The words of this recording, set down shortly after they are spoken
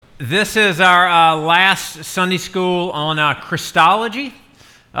This is our last Sunday school on Christology.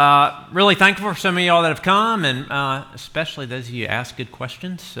 Really thankful for some of y'all that have come, and especially those of you who ask good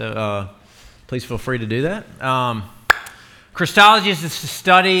questions. So please feel free to do that. Christology is the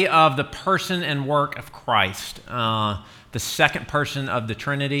study of the person and work of Christ, the second person of the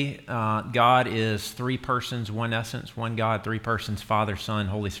Trinity. God is three persons, one essence, one God, three persons, Father, Son,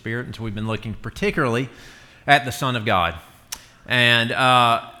 Holy Spirit. And so we've been looking particularly at the Son of God. And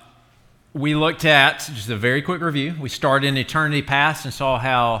we looked at, just a very quick review, we started in eternity past and saw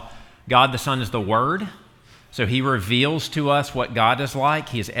how God the Son is the Word. So he reveals to us what God is like.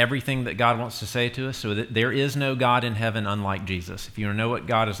 He is everything that God wants to say to us. So that there is no God in heaven unlike Jesus. If you want to know what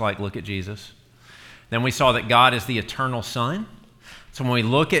God is like, look at Jesus. Then we saw that God is the eternal Son. So when we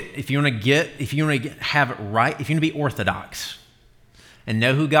look at, if you want to have it right, if you want to be orthodox and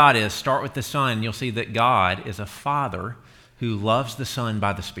know who God is, start with the Son. You'll see that God is a Father who loves the Son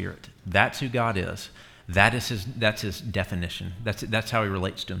by the Spirit. That's who God is. That's his definition. That's how he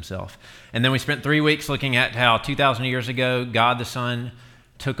relates to himself. And then we spent 3 weeks looking at how 2,000 years ago, God the Son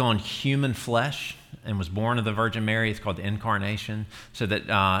took on human flesh and was born of the Virgin Mary. It's called the incarnation. So that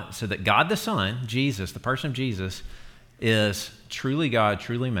God the Son, Jesus, the person of Jesus, is truly God,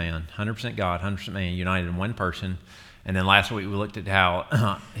 truly man, 100% God, 100% man, united in one person. And then last week we looked at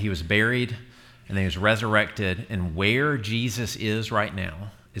how he was buried, and then he was resurrected, and where Jesus is right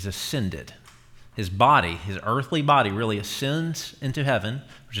now is ascended. His body, his earthly body, really ascends into heaven,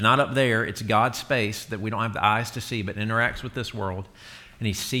 which is not up there. It's God's space that we don't have the eyes to see, but interacts with this world. And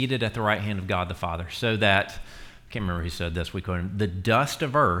he's seated at the right hand of God the Father, so that, I can't remember who said this, we quote him, the dust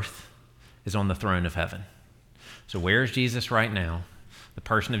of earth is on the throne of heaven. So where is Jesus right now? The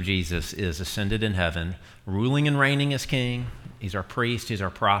person of Jesus is ascended in heaven, ruling and reigning as king. He's our priest, he's our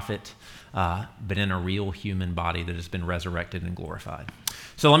prophet, but in a real human body that has been resurrected and glorified.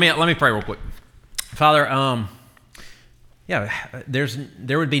 So let me pray real quick. Father,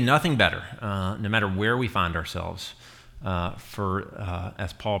 there would be nothing better, no matter where we find ourselves,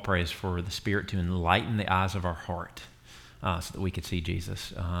 as Paul prays, for the Spirit to enlighten the eyes of our heart, so that we could see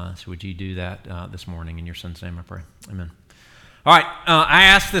Jesus. So would you do that this morning? In your Son's name I pray. Amen. All right, I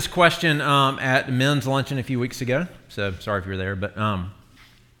asked this question at men's luncheon a few weeks ago, so sorry if you were there, but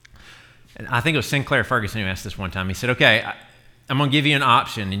and I think it was Sinclair Ferguson who asked this one time. He said, "Okay, I'm going to give you an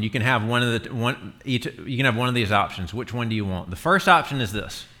option, and you can have you can have one of these options. Which one do you want?" The first option is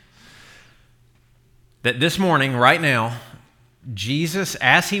this: that this morning, right now, Jesus,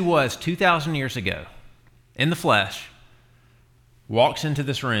 as he was 2,000 years ago, in the flesh, walks into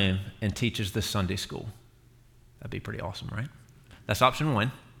this room and teaches this Sunday school. That'd be pretty awesome, right? That's option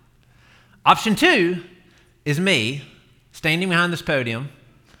one. Option two is me standing behind this podium,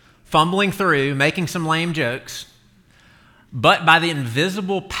 fumbling through, making some lame jokes, but by the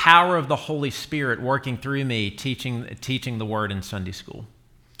invisible power of the Holy Spirit working through me, teaching the Word in Sunday school.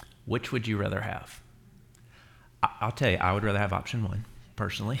 Which would you rather have? I'll tell you, I would rather have option one,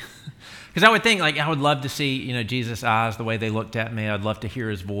 personally. Because I would think, I would love to see, Jesus' eyes, the way they looked at me. I'd love to hear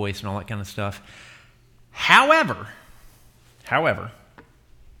his voice and all that kind of stuff. However,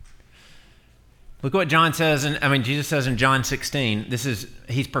 look what Jesus says in John 16.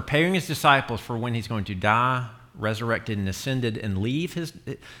 He's preparing his disciples for when he's going to die, resurrected and ascended, and leave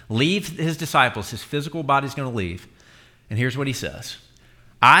his disciples. His physical body's going to leave. And here's what he says: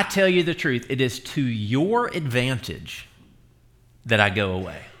 "I tell you the truth, it is to your advantage that I go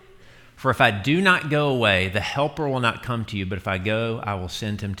away. For if I do not go away, the Helper will not come to you, but if I go, I will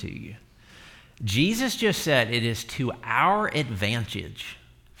send him to you." Jesus just said it is to our advantage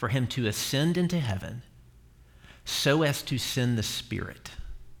for him to ascend into heaven so as to send the Spirit.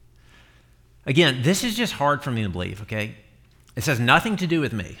 Again, this is just hard for me to believe, okay? It has nothing to do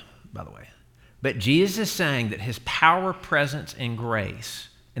with me, by the way. But Jesus is saying that his power, presence, and grace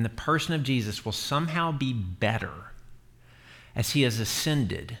in the person of Jesus will somehow be better as he has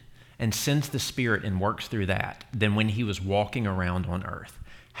ascended and sends the Spirit and works through that than when he was walking around on earth.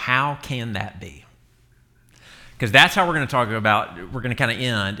 How can that be? Because that's how we're going to talk about, we're going to kind of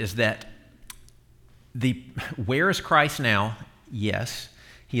end, is that where is Christ now? Yes,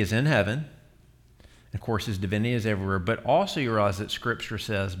 he is in heaven. Of course, his divinity is everywhere, but also you realize that Scripture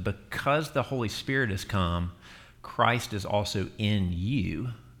says because the Holy Spirit has come, Christ is also in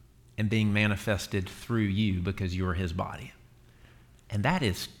you and being manifested through you because you are his body. And that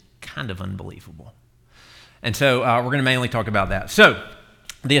is kind of unbelievable. And so we're going to mainly talk about that. So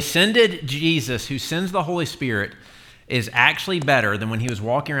the ascended Jesus who sends the Holy Spirit is actually better than when he was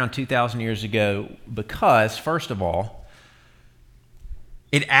walking around 2,000 years ago because, first of all,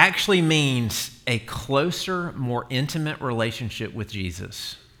 it actually means a closer, more intimate relationship with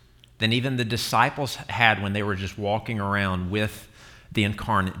Jesus than even the disciples had when they were just walking around with the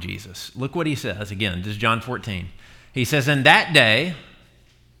incarnate Jesus. Look what he says. Again, this is John 14. He says, in that day,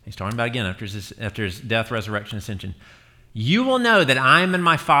 he's talking about again after his death, resurrection, ascension, you will know that I am in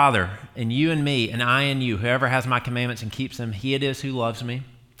my Father, and you in me, and I in you. Whoever has my commandments and keeps them, he it is who loves me.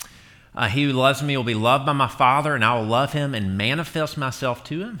 He who loves me will be loved by my Father, and I will love him and manifest myself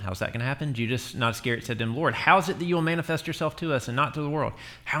to him. How's that going to happen? Judas, not Iscariot, said to him, Lord, how is it that you will manifest yourself to us and not to the world?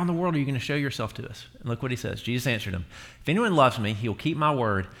 How in the world are you going to show yourself to us? And look what he says. Jesus answered him, if anyone loves me, he will keep my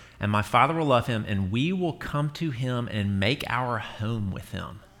word, and my Father will love him, and we will come to him and make our home with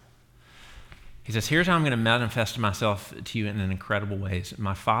him. He says, here's how I'm going to manifest myself to you in incredible ways.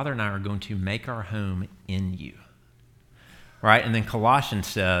 My Father and I are going to make our home in you. Right? And then Colossians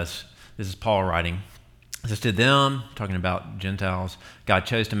says, this is Paul writing, it says, to them, talking about Gentiles, God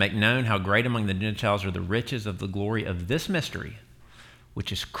chose to make known how great among the Gentiles are the riches of the glory of this mystery,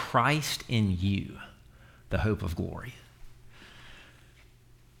 which is Christ in you, the hope of glory.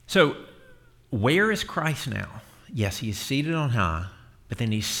 So, where is Christ now? Yes, he is seated on high, but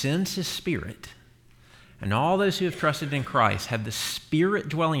then he sends his Spirit, and all those who have trusted in Christ have the Spirit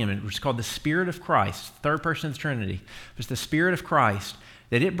dwelling in them, which is called the Spirit of Christ, third person of the Trinity. It's the Spirit of Christ,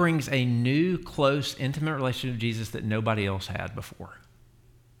 that it brings a new, close, intimate relationship with Jesus that nobody else had before.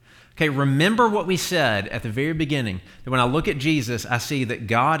 Okay, remember what we said at the very beginning, that when I look at Jesus, I see that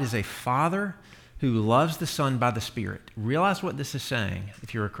God is a Father who loves the Son by the Spirit. Realize what this is saying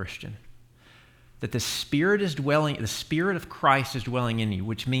if you're a Christian. That the Spirit of Christ is dwelling in you,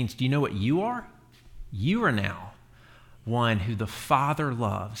 which means, do you know what you are? You are now one who the Father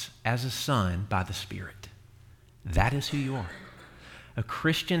loves as a son by the Spirit. That is who you are. A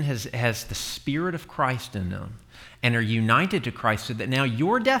Christian has the Spirit of Christ in them and are united to Christ, so that now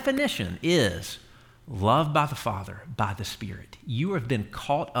your definition is loved by the Father, by the Spirit. You have been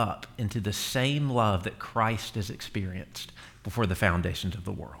caught up into the same love that Christ has experienced before the foundations of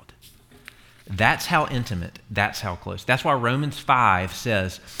the world. That's how intimate, that's how close. That's why Romans 5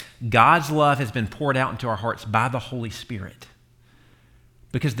 says, God's love has been poured out into our hearts by the Holy Spirit.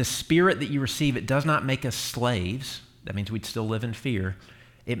 Because the Spirit that you receive, it does not make us slaves. That means we'd still live in fear.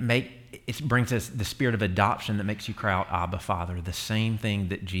 It brings us the spirit of adoption that makes you cry out, Abba, Father, the same thing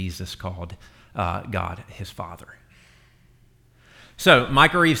that Jesus called God, his Father. So,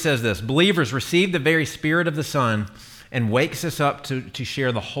 Micah Reeves says this, believers receive the very Spirit of the Son and wakes us up to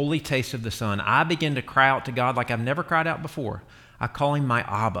share the holy taste of the Son. I begin to cry out to God like I've never cried out before. I call him my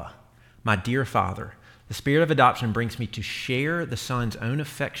Abba, my dear Father. The Spirit of adoption brings me to share the Son's own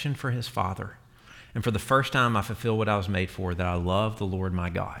affection for his Father. And for the first time, I fulfill what I was made for, that I love the Lord my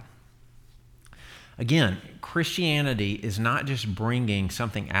God. Again, Christianity is not just bringing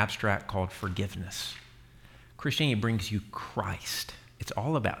something abstract called forgiveness. Christianity brings you Christ. It's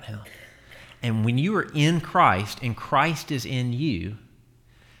all about him. And when you are in Christ and Christ is in you,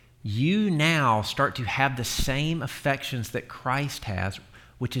 you now start to have the same affections that Christ has,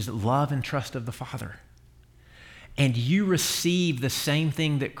 which is love and trust of the Father. And you receive the same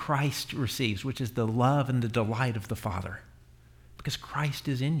thing that Christ receives, which is the love and the delight of the Father. Because Christ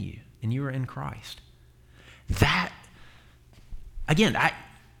is in you, and you are in Christ. That, again,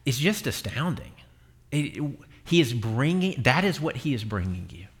 it's just astounding. That is what he is bringing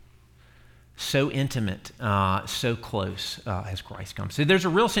you. So intimate, so close as Christ comes. So there's a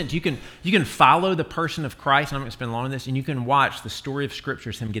real sense you can follow the person of Christ, and I'm going to spend long on this, and you can watch the story of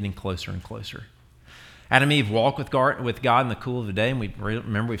Scripture as him getting closer and closer. Adam and Eve walk with God in the cool of the day, and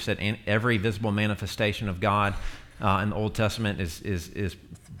we've said every visible manifestation of God in the Old Testament is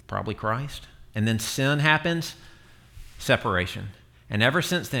probably Christ. And then sin happens, separation. And ever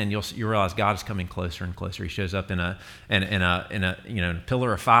since then, you realize God is coming closer and closer. He shows up in a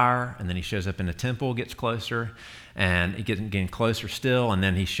pillar of fire, and then he shows up in a temple, gets closer, and he gets getting closer still. And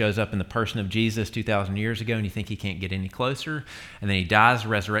then he shows up in the person of Jesus 2,000 years ago, and you think he can't get any closer. And then he dies,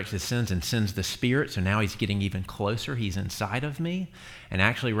 resurrects his sins, and sends the Spirit. So now he's getting even closer. He's inside of me. And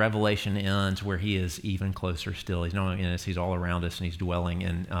actually, Revelation ends where he is even closer still. He's not only in us, he's all around us, and he's dwelling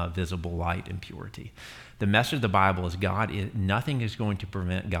in visible light and purity. The message of the Bible is nothing is going to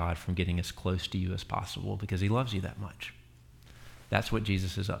prevent God from getting as close to you as possible because he loves you that much. That's what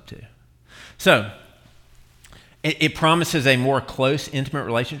Jesus is up to. So, it promises a more close, intimate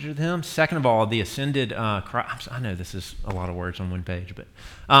relationship with him. Second of all, the ascended Christ. I know this is a lot of words on one page, but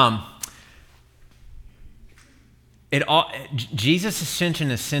Jesus' ascension,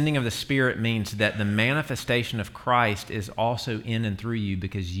 ascending of the Spirit means that the manifestation of Christ is also in and through you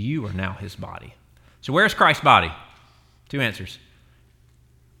because you are now his body. So where's Christ's body? Two answers.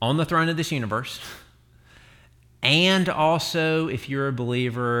 On the throne of this universe, And also, if you're a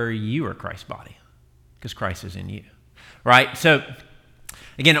believer, you are Christ's body because Christ is in you, right? So,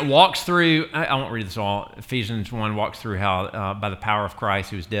 again, it walks through, I won't read this all. Ephesians 1 walks through how by the power of Christ,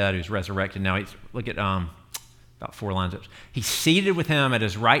 who was dead, who's resurrected. Now, look at about 4 lines up. He's seated with him at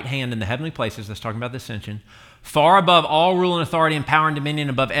his right hand in the heavenly places. That's talking about the ascension. Far above all rule and authority and power and dominion,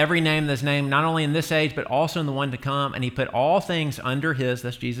 above every name that's named, not only in this age, but also in the one to come. And he put all things under his,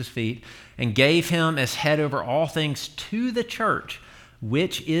 that's Jesus' feet, and gave him as head over all things to the church,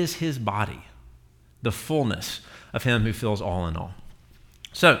 which is his body, the fullness of him who fills all in all.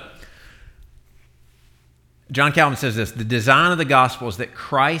 So, John Calvin says this, the design of the gospel is that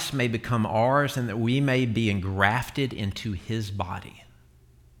Christ may become ours and that we may be engrafted into his body.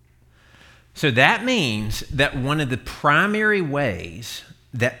 So that means that one of the primary ways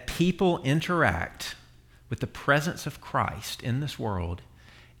that people interact with the presence of Christ in this world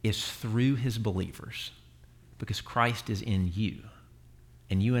is through his believers, because Christ is in you,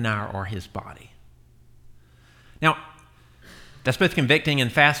 and you and I are his body. Now, that's both convicting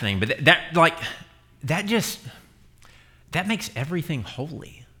and fascinating, but that makes everything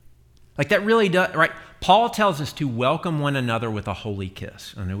holy. Like that really does, right? Paul tells us to welcome one another with a holy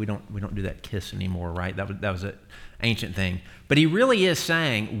kiss. I know we don't do that kiss anymore, right? That was an ancient thing. But he really is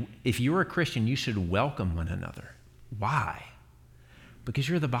saying, if you're a Christian, you should welcome one another. Why? Because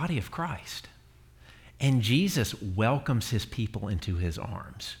you're the body of Christ. And Jesus welcomes his people into his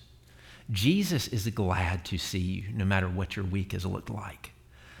arms. Jesus is glad to see you no matter what your week has looked like.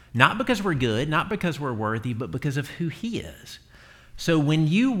 Not because we're good, not because we're worthy, but because of who he is. So when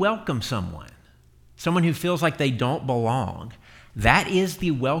you welcome someone who feels like they don't belong, that is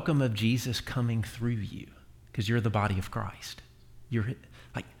the welcome of Jesus coming through you, because you're the body of Christ.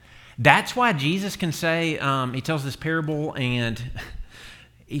 That's why Jesus can say, he tells this parable and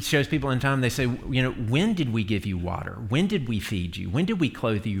he shows people in time, they say, when did we give you water? When did we feed you? When did we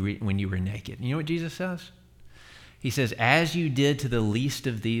clothe you when you were naked? You know what Jesus says? He says, as you did to the least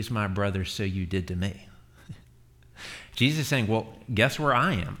of these, my brothers, so you did to me. Jesus is saying, well, guess where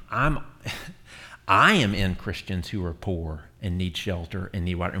I am? I am in Christians who are poor and need shelter and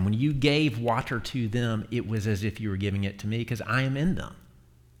need water. And when you gave water to them, it was as if you were giving it to me because I am in them.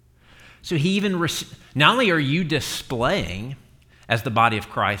 So he even, not only are you displaying as the body of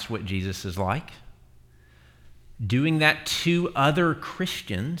Christ what Jesus is like, doing that to other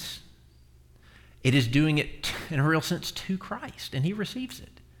Christians, it is doing it in a real sense to Christ, and he receives it.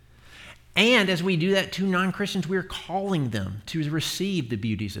 And as we do that to non-Christians, we're calling them to receive the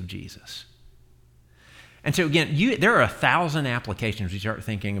beauties of Jesus. And so again, there are 1,000 applications. We start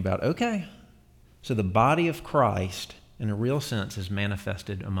thinking about, okay, so the body of Christ in a real sense is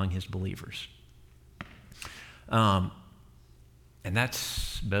manifested among his believers. And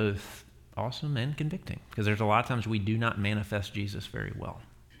that's both awesome and convicting, because there's a lot of times we do not manifest Jesus very well.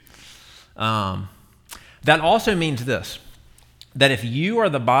 That also means this, that if you are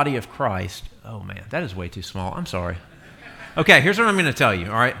the body of Christ, oh man, that is way too small. I'm sorry. Okay, here's what I'm going to tell you,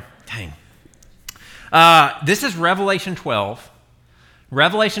 all right? Dang. This is Revelation 12.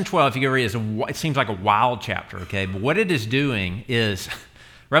 Revelation 12, if you go read it, it seems like a wild chapter, okay? But what it is doing is,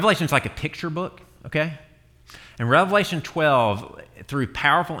 Revelation's like a picture book, okay? And Revelation 12, through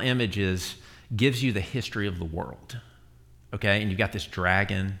powerful images, gives you the history of the world. Okay, and you've got this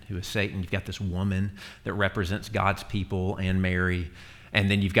dragon who is Satan. You've got this woman that represents God's people and Mary. And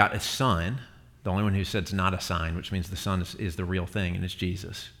then you've got a son, the only one who said it's not a sign, which means the son is the real thing, and it's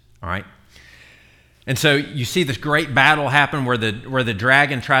Jesus. All right? And so you see this great battle happen where the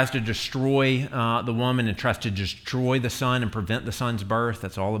dragon tries to destroy the woman and tries to destroy the son and prevent the son's birth.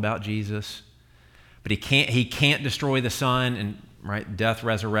 That's all about Jesus. But he can't destroy the son, and right, death,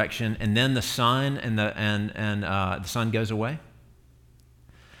 resurrection, and then the son and the son goes away.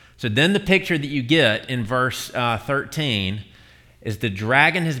 So then the picture that you get in verse 13 is the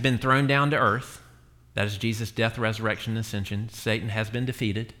dragon has been thrown down to earth. That is Jesus' death, resurrection, and ascension. Satan has been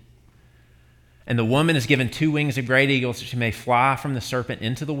defeated. And the woman is given 2 wings of great eagles that she may fly from the serpent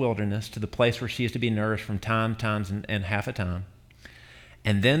into the wilderness to the place where she is to be nourished from times and half a time.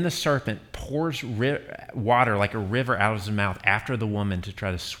 And then the serpent pours water like a river out of his mouth after the woman to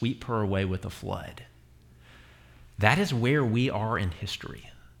try to sweep her away with a flood. That is where we are in history.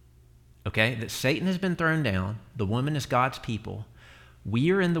 Okay? That Satan has been thrown down. The woman is God's people.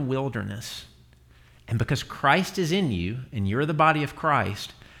 We are in the wilderness. And because Christ is in you, and you're the body of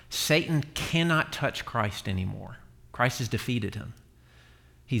Christ, Satan cannot touch Christ anymore. Christ has defeated him.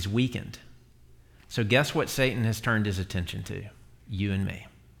 He's weakened. So guess what Satan has turned his attention to? You and me.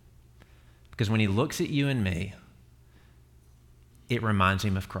 Because when he looks at you and me, it reminds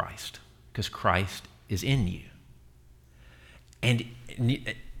him of Christ, because Christ is in you And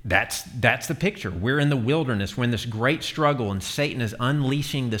that's the picture. We're in the wilderness. We're in this great struggle, and Satan is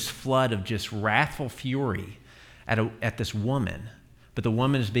unleashing this flood of just wrathful fury at this woman. But the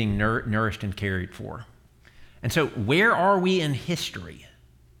woman is being nourished and cared for. And so where are we in history?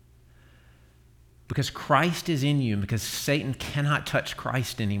 Because Christ is in you, and because Satan cannot touch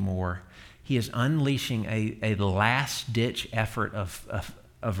Christ anymore, he is unleashing a last-ditch effort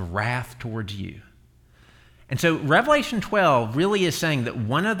of wrath towards you. And so Revelation 12 really is saying that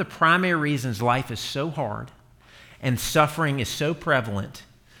one of the primary reasons life is so hard and suffering is so prevalent,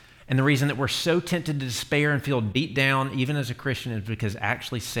 and the reason that we're so tempted to despair and feel beat down even as a Christian, is because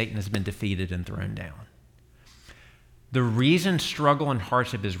actually Satan has been defeated and thrown down. The reason struggle and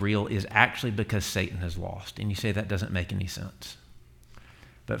hardship is real is actually because Satan has lost. And you say that doesn't make any sense.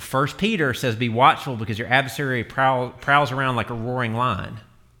 But 1 Peter says, be watchful because your adversary prowls around like a roaring lion.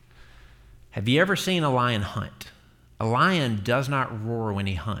 Have you ever seen a lion hunt? A lion does not roar when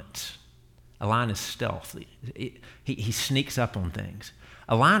he hunts. A lion is stealth. He sneaks up on things.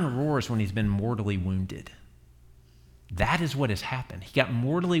 A lion roars when he's been mortally wounded. That is what has happened. He got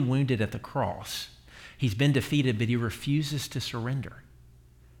mortally wounded at the cross. He's been defeated, but he refuses to surrender.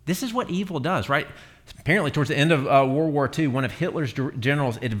 This is what evil does, right? Apparently, towards the end of World War II, one of Hitler's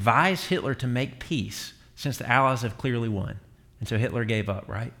generals advised Hitler to make peace since the Allies have clearly won. And so Hitler gave up,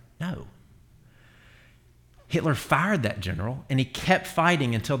 right? No. Hitler fired that general, and he kept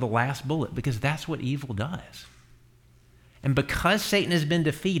fighting until the last bullet, because that's what evil does. And because Satan has been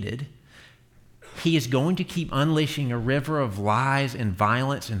defeated, he is going to keep unleashing a river of lies and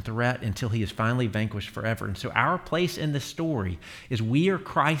violence and threat until he is finally vanquished forever. And so our place in this story is we are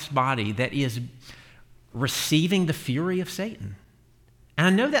Christ's body that is receiving the fury of Satan. And I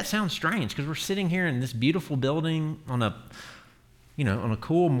know that sounds strange because we're sitting here in this beautiful building on a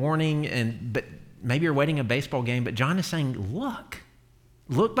cool morning, but maybe you're waiting a baseball game, but John is saying,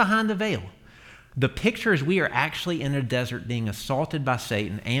 look behind the veil. The picture is we are actually in a desert being assaulted by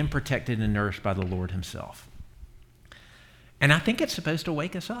Satan and protected and nourished by the Lord himself. And I think it's supposed to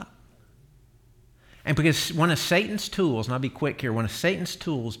wake us up. And because one of Satan's tools, and I'll be quick here, one of Satan's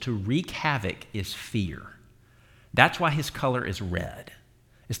tools to wreak havoc is fear. That's why his color is red.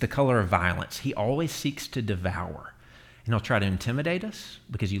 It's the color of violence. He always seeks to devour. And he'll try to intimidate us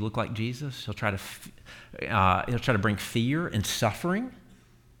because you look like Jesus. He'll try to bring fear and suffering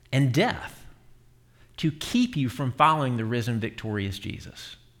and death to keep you from following the risen, victorious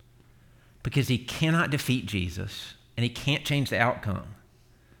Jesus. Because he cannot defeat Jesus and he can't change the outcome.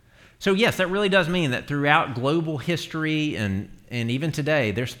 So yes, that really does mean that throughout global history and even today,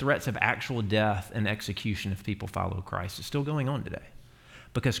 there's threats of actual death and execution if people follow Christ. It's still going on today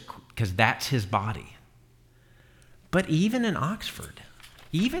because that's his body. But even in Oxford,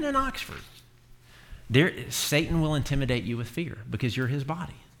 Satan will intimidate you with fear because you're his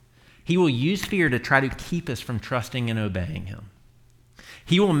body. He will use fear to try to keep us from trusting and obeying him.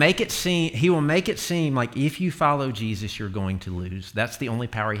 He will make it seem like if you follow Jesus, you're going to lose. That's the only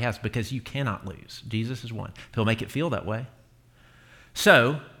power he has because you cannot lose. Jesus is one. He'll make it feel that way.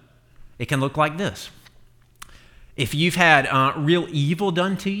 So it can look like this. If you've had real evil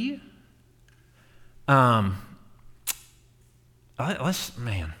done to you, let's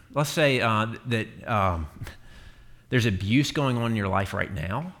say that there's abuse going on in your life right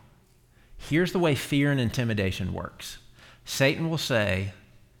now. Here's the way fear and intimidation works. Satan will say,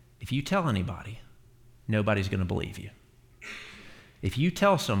 if you tell anybody, nobody's going to believe you. If you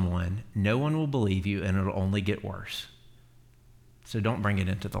tell someone, no one will believe you and it'll only get worse. So don't bring it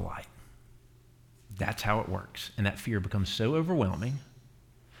into the light. That's how it works. And that fear becomes so overwhelming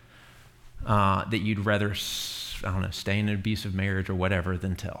that you'd rather, stay in an abusive marriage or whatever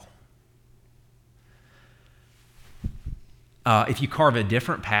than tell. If you carve a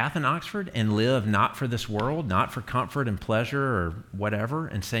different path in Oxford and live not for this world, not for comfort and pleasure or whatever,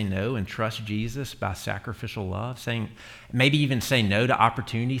 and say no and trust Jesus by sacrificial love, maybe even say no to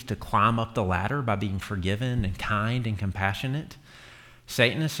opportunities to climb up the ladder by being forgiven and kind and compassionate,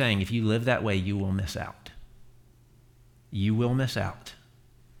 Satan is saying if you live that way, you will miss out. You will miss out.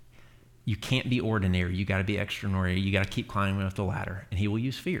 You can't be ordinary. You got to be extraordinary. You got to keep climbing up the ladder, and he will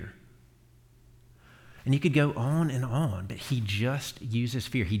use fear. And you could go on and on, but he just uses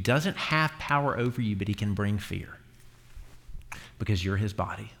fear. He doesn't have power over you, but he can bring fear because you're his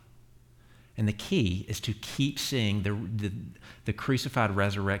body. And the key is to keep seeing the crucified,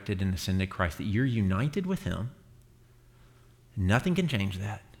 resurrected, and ascended Christ, that you're united with him. Nothing can change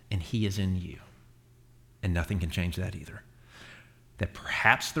that, and he is in you. And nothing can change that either. That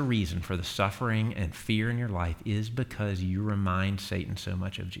perhaps the reason for the suffering and fear in your life is because you remind Satan so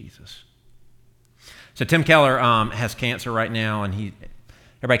much of Jesus. So Tim Keller has cancer right now, and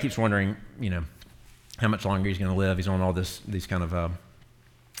everybody keeps wondering, how much longer he's going to live. He's on all these kind of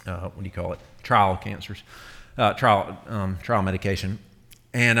what do you call it? Trial cancers, trial medication.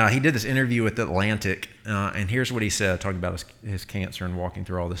 And he did this interview with The Atlantic, and here's what he said, talking about his cancer and walking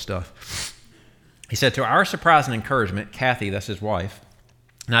through all this stuff. He said, "To our surprise and encouragement, Kathy, that's his wife,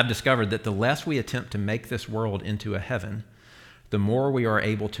 and I've discovered that the less we attempt to make this world into a heaven, the more we are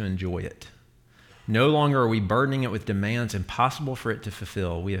able to enjoy it. No longer are we burdening it with demands impossible for it to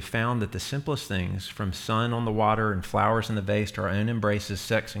fulfill. We have found that the simplest things, from sun on the water and flowers in the vase to our own embraces,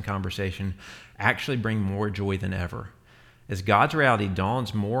 sex, and conversation, actually bring more joy than ever. As God's reality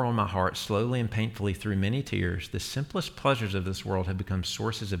dawns more on my heart, slowly and painfully through many tears, the simplest pleasures of this world have become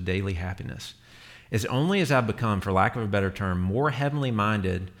sources of daily happiness. It's only as I've become, for lack of a better term, more heavenly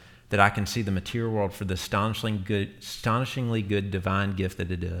minded that I can see the material world for the astonishingly good divine gift that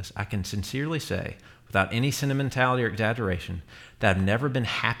it is. I can sincerely say, without any sentimentality or exaggeration, that I've never been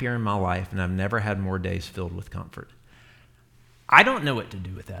happier in my life and I've never had more days filled with comfort." I don't know what to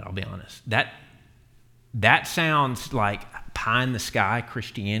do with that, I'll be honest. That sounds like pie in the sky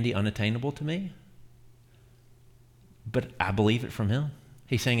Christianity, unattainable to me. But I believe it from him.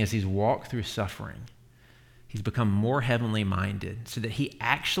 He's saying as he's walked through suffering, he's become more heavenly minded so that he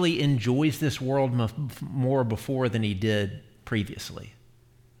actually enjoys this world more before than he did previously.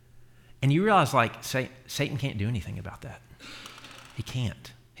 And you realize, Satan can't do anything about that. He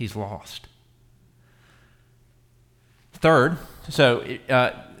can't. He's lost. Third,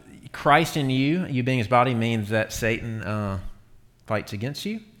 Christ in you being his body, means that Satan fights against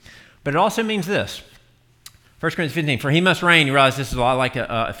you. But it also means this. 1 Corinthians 15, "For he must reign," you realize this is a lot like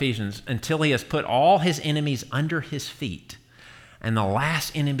Ephesians, "until he has put all his enemies under his feet. And the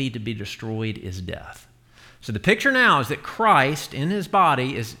last enemy to be destroyed is death." So the picture now is that Christ in his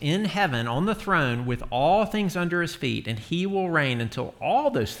body is in heaven on the throne with all things under his feet, and he will reign until all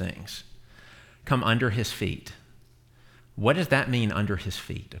those things come under his feet. What does that mean, under his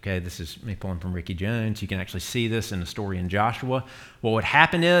feet? Okay, this is me pulling from Ricky Jones. You can actually see this in the story in Joshua. What would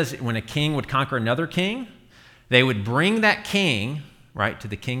happen is when a king would conquer another king, they would bring that king, right, to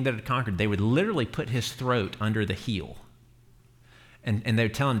the king that had conquered. They would literally put his throat under the heel. And they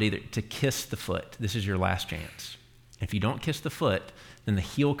would tell him to kiss the foot. This is your last chance. If you don't kiss the foot, then the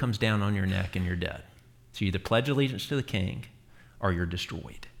heel comes down on your neck and you're dead. So you either pledge allegiance to the king or you're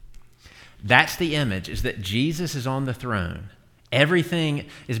destroyed. That's the image, is that Jesus is on the throne. Everything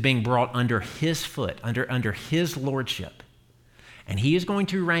is being brought under his foot, under his lordship. And he is going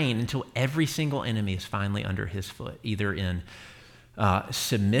to reign until every single enemy is finally under his foot, either in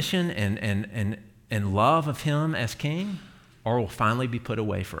submission and love of him as king, or will finally be put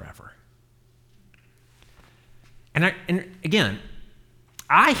away forever. And again,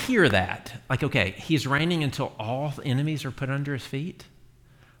 I hear that. Okay, he's reigning until all enemies are put under his feet.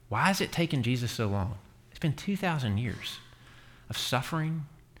 Why has it taken Jesus so long? It's been 2,000 years of suffering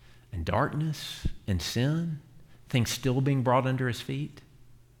and darkness and sin, things still being brought under his feet.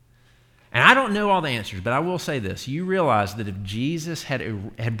 And I don't know all the answers, but I will say this. You realize that if Jesus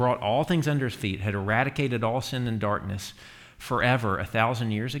had brought all things under his feet, had eradicated all sin and darkness forever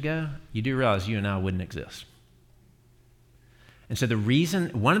 1,000 years ago, you do realize you and I wouldn't exist. And so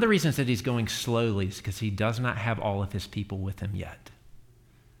one of the reasons that he's going slowly is because he does not have all of his people with him yet.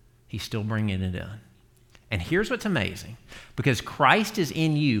 He's still bringing it in. And here's what's amazing. Because Christ is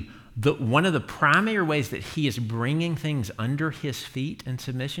in you, one of the primary ways that he is bringing things under his feet in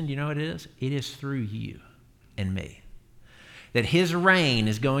submission, do you know what it is? It is through you and me. That his reign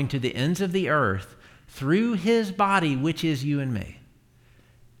is going to the ends of the earth through his body, which is you and me.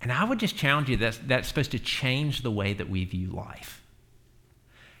 And I would just challenge you, that's supposed to change the way that we view life.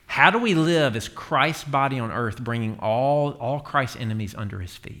 How do we live as Christ's body on earth, bringing all Christ's enemies under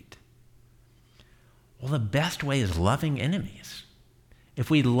his feet? Well, the best way is loving enemies. If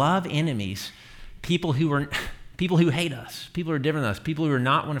we love enemies, people who hate us, people who are different than us, people who are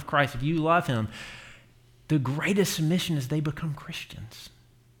not one of Christ, if you love him, the greatest submission is they become Christians.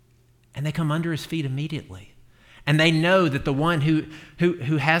 And they come under his feet immediately. And they know that the one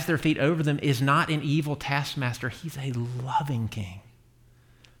who has their feet over them is not an evil taskmaster. He's a loving king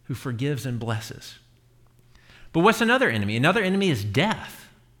who forgives and blesses. But what's another enemy? Another enemy is death.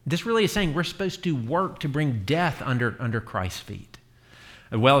 This really is saying we're supposed to work to bring death under Christ's feet,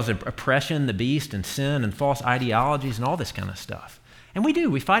 as well as oppression, the beast, and sin, and false ideologies, and all this kind of stuff. And we do.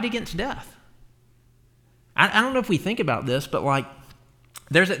 We fight against death. I don't know if we think about this, but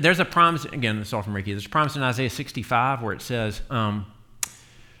there's a promise, again, this is all from Ricky, there's a promise in Isaiah 65 where it says,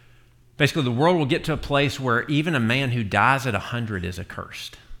 basically the world will get to a place where even a man who dies at 100 is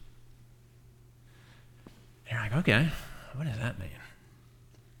accursed. You're like, okay, what does that mean?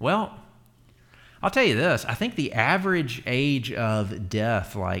 Well, I'll tell you this. I think the average age of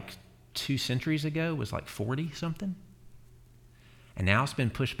death like 2 centuries ago was like 40 something. And now it's been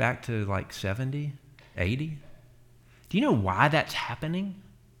pushed back to like 70, 80. Do you know why that's happening?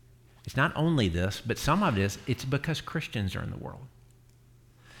 It's not only this, but some of it is, it's because Christians are in the world.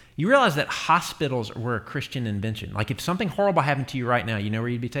 You realize that hospitals were a Christian invention. Like if something horrible happened to you right now, you know where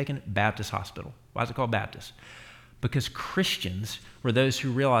you'd be taken? Baptist hospital. Why is it called Baptist? Because Christians were those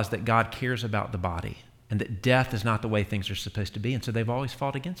who realized that God cares about the body and that death is not the way things are supposed to be, and so they've always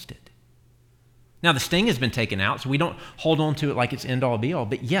fought against it. Now, the sting has been taken out, so we don't hold on to it like it's end-all, be-all,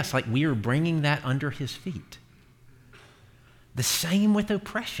 but yes, like we are bringing that under his feet. The same with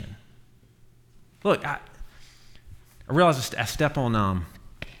oppression. Look, I realize I step on, I'll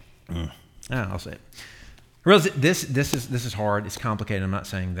say it. I realize that this is hard, it's complicated, I'm not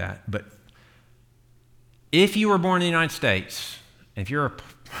saying that, but if you were born in the United States, if you're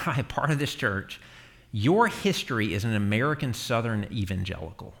a part of this church, your history is an American Southern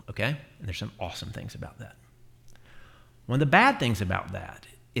evangelical, okay? And there's some awesome things about that. One of the bad things about that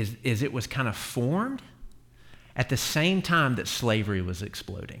is it was kind of formed at the same time that slavery was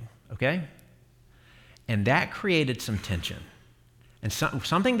exploding, okay? And that created some tension. And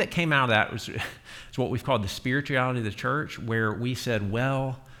something that came out of that was what we've called the spirituality of the church, where we said,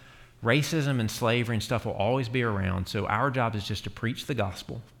 well, racism and slavery and stuff will always be around, so our job is just to preach the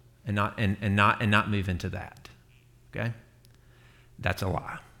gospel and not move into that. Okay? That's a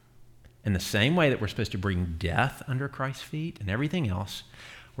lie. In the same way that we're supposed to bring death under Christ's feet and everything else,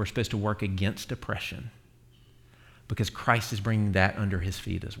 we're supposed to work against oppression because Christ is bringing that under his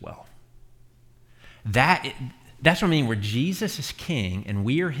feet as well. That's what I mean, where Jesus is king and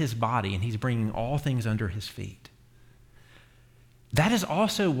we are his body and he's bringing all things under his feet. That is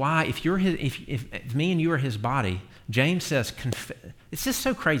also why if me and you are his body, James says, it's just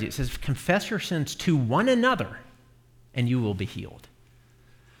so crazy. It says, confess your sins to one another and you will be healed.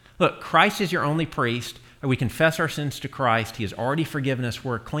 Look, Christ is your only priest. We confess our sins to Christ. He has already forgiven us.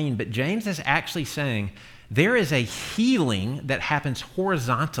 We're clean. But James is actually saying there is a healing that happens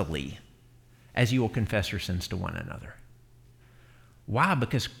horizontally as you will confess your sins to one another. Why?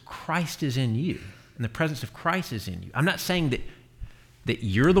 Because Christ is in you and the presence of Christ is in you. I'm not saying that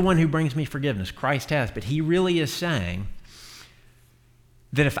you're the one who brings me forgiveness. Christ has. But he really is saying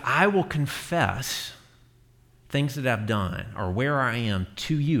that if I will confess things that I've done or where I am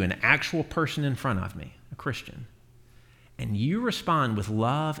to you, an actual person in front of me, a Christian, and you respond with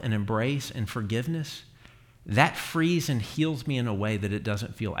love and embrace and forgiveness, that frees and heals me in a way that it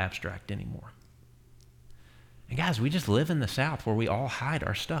doesn't feel abstract anymore. And guys, we just live in the South where we all hide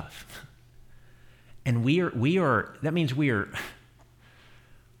our stuff. And that means we're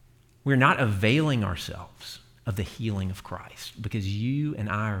not availing ourselves of the healing of Christ because you and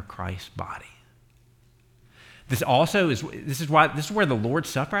I are Christ's body. This is where the Lord's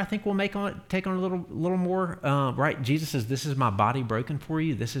Supper, I think, will take on a little more, right? Jesus says, this is my body broken for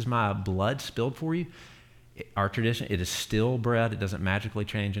you. This is my blood spilled for you. Our tradition, it is still bread. It doesn't magically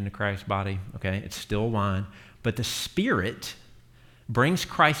change into Christ's body, okay? It's still wine. But the Spirit brings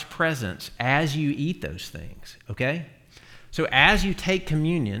Christ's presence as you eat those things, okay? So as you take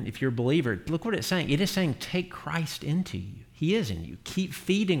communion, if you're a believer, look what it's saying. It is saying take Christ into you. He is in you. Keep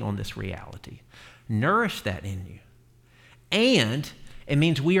feeding on this reality. Nourish that in you. And it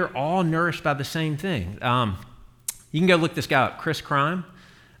means we are all nourished by the same thing. You can go look this guy up, Chris Keim,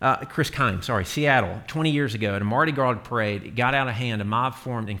 Seattle, 20 years ago at a Mardi Gras parade. It got out of hand, a mob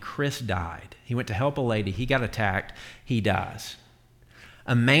formed, and Chris died. He went to help a lady. He got attacked. He dies.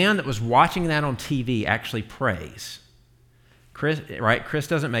 A man that was watching that on TV actually prays. Chris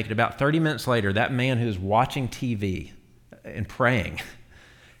doesn't make it. About 30 minutes later, that man who's watching TV and praying,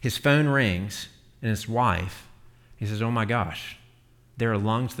 his phone rings, and his wife, he says, oh my gosh, there are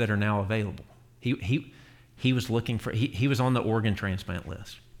lungs that are now available. He was looking for, he was on the organ transplant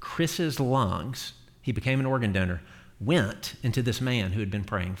list. Chris's lungs, he became an organ donor, went into this man who had been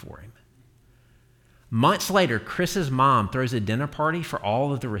praying for him. Months later, Chris's mom throws a dinner party for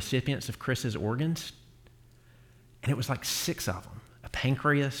all of the recipients of Chris's organs, and it was like 6 of them, a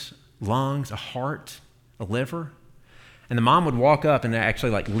pancreas, lungs, a heart, a liver. And the mom would walk up and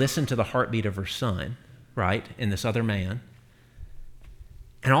actually listen to the heartbeat of her son, right, in this other man.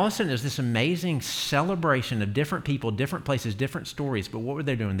 And all of a sudden, there's this amazing celebration of different people, different places, different stories. But what were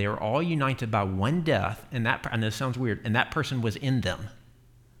they doing? They were all united by one death, and that, I know this sounds weird, and that person was in them.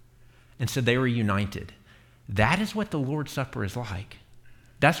 And so they were united. That is what the Lord's Supper is like.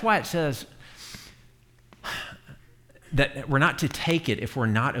 That's why it says that we're not to take it if we're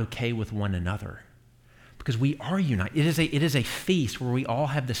not okay with one another. because we are united. It is a feast where we all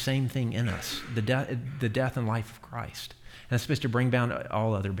have the same thing in us, the death and life of Christ. And it's supposed to bring down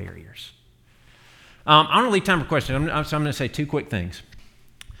all other barriers. I'm going to leave time for questions. So I'm going to say two quick things.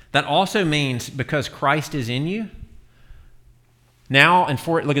 That also means because Christ is in you, now and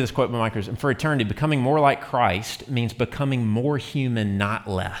for, look at this quote by Micros, and for eternity, becoming more like Christ means becoming more human, not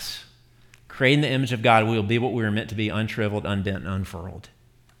less. Creating the image of God, we will be what we were meant to be, unshriveled, unbent, and unfurled.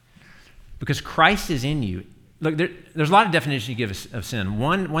 Because Christ is in you. Look, there's a lot of definitions you give of sin.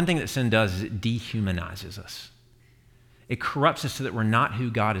 One thing that sin does is it dehumanizes us. It corrupts us so that we're not who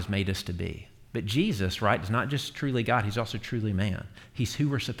God has made us to be. But Jesus, right, is not just truly God, he's also truly man. He's who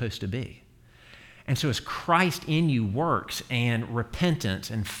we're supposed to be. And so as Christ in you works and repentance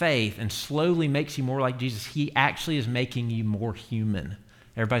and faith and slowly makes you more like Jesus, he actually is making you more human.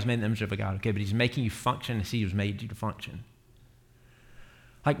 Everybody's made in the image of a God, okay, but he's making you function as he was made you to function.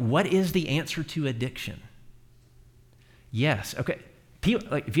 Like, what is the answer to addiction? Yes, okay. People,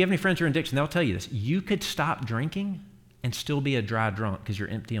 like, if you have any friends who are in addiction, they'll tell you this. You could stop drinking and still be a dry drunk because you're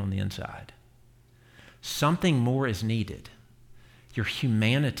empty on the inside. Something more is needed. Your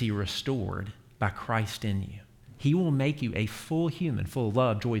humanity restored by Christ in you. He will make you a full human, full of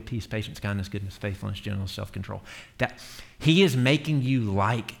love, joy, peace, patience, kindness, goodness, faithfulness, gentleness, self-control. That he is making you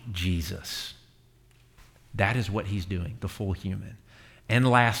like Jesus. That is what he's doing, the full human. And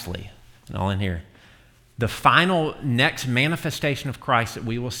lastly, and all in here, the final next manifestation of Christ that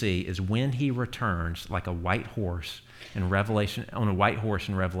we will see is when he returns like a white horse in Revelation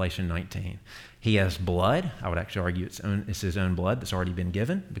 19. He has blood. I would actually argue it's his own blood that's already been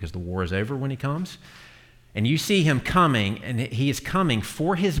given because the war is over when he comes. And you see him coming, and he is coming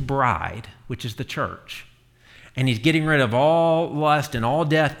for his bride, which is the church. And he's getting rid of all lust and all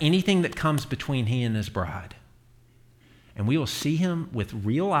death, anything that comes between he and his bride. And we will see him with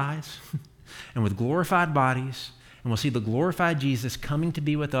real eyes and with glorified bodies, and we'll see the glorified Jesus coming to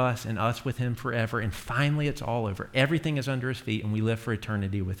be with us and us with him forever. And finally, it's all over. Everything is under his feet, and we live for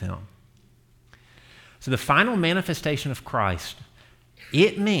eternity with him. So the final manifestation of Christ,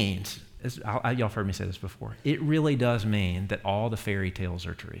 it means, y'all have heard me say this before, it really does mean that all the fairy tales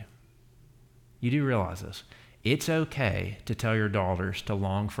are true. You do realize this. It's okay to tell your daughters to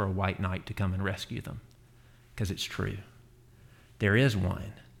long for a white knight to come and rescue them, because it's true. There is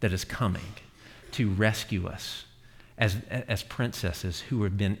one that is coming to rescue us as princesses who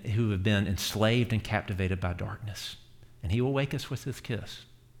have been enslaved and captivated by darkness. And he will wake us with his kiss.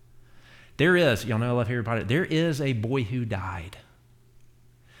 There is, y'all know I love Harry Potter, there is a boy who died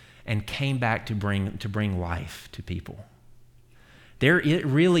and came back to bring life to people. It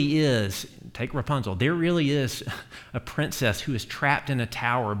really is, take Rapunzel, there really is a princess who is trapped in a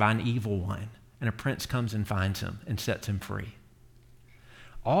tower by an evil one, and a prince comes and finds him and sets him free.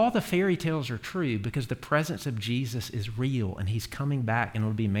 All the fairy tales are true because the presence of Jesus is real, and he's coming back, and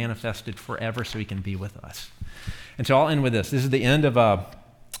it'll be manifested forever so he can be with us. And so I'll end with this. This is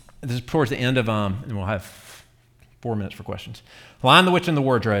towards the end of, and we'll have 4 minutes for questions. Lion, the Witch, and the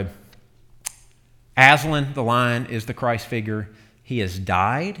Wardrobe. Aslan, the lion, is the Christ figure. He has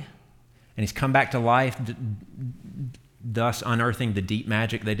died, and he's come back to life, thus unearthing the deep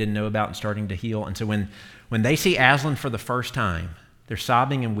magic they didn't know about and starting to heal. And so when they see Aslan for the first time, they're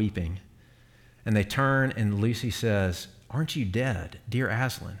sobbing and weeping, and they turn, and Lucy says, "Aren't you dead, dear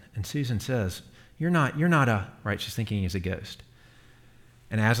Aslan?" And Susan says, you're not right, she's thinking he's a ghost.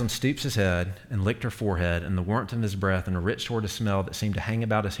 And Aslan stoops his head and licked her forehead, and the warmth of his breath and a rich sort of smell that seemed to hang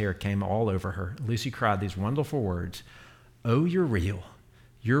about his hair came all over her. Lucy cried these wonderful words, "Oh, you're real.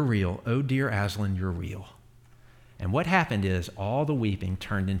 You're real. Oh, dear Aslan, you're real." And what happened is all the weeping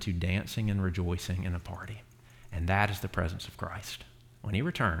turned into dancing and rejoicing in a party. And that is the presence of Christ. When he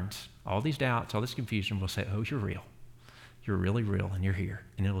returns, all these doubts, all this confusion will say, "Oh, you're real. You're really real, and you're here."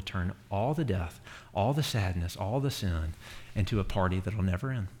 And it'll turn all the death, all the sadness, all the sin into a party that'll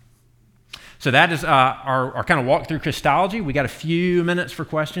never end. So that is our kind of walk through Christology. We got a few minutes for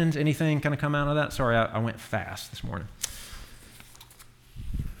questions. Anything kind of come out of that? Sorry, I went fast this morning.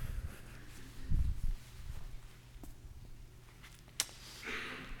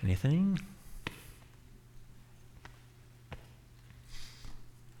 Anything?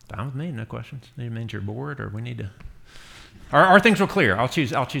 Fine with me, no questions. It means you're bored, or we need to. Our things real clear. I'll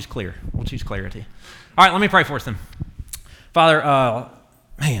choose clear. We'll choose clarity. All right, let me pray for us then. Father,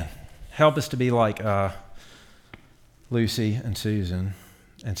 help us to be like Lucy and Susan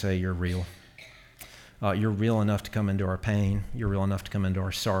and say you're real. You're real enough to come into our pain. You're real enough to come into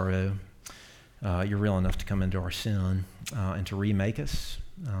our sorrow. You're real enough to come into our sin and to remake us,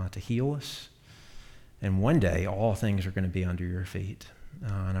 to heal us. And one day, all things are going to be under your feet.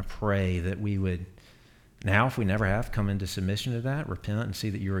 And I pray that we would Now, if we never have, come into submission to that, repent and see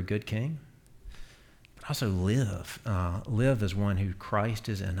that you're a good king. But also live as one who Christ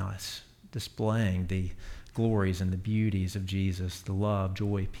is in us, displaying the glories and the beauties of Jesus, the love,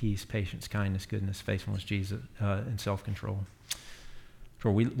 joy, peace, patience, kindness, goodness, faithfulness, Jesus, and self-control.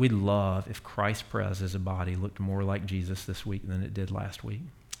 For we'd love if Christ Pres as a body looked more like Jesus this week than it did last week.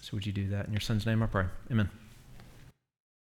 So would you do that? In your son's name I pray. Amen.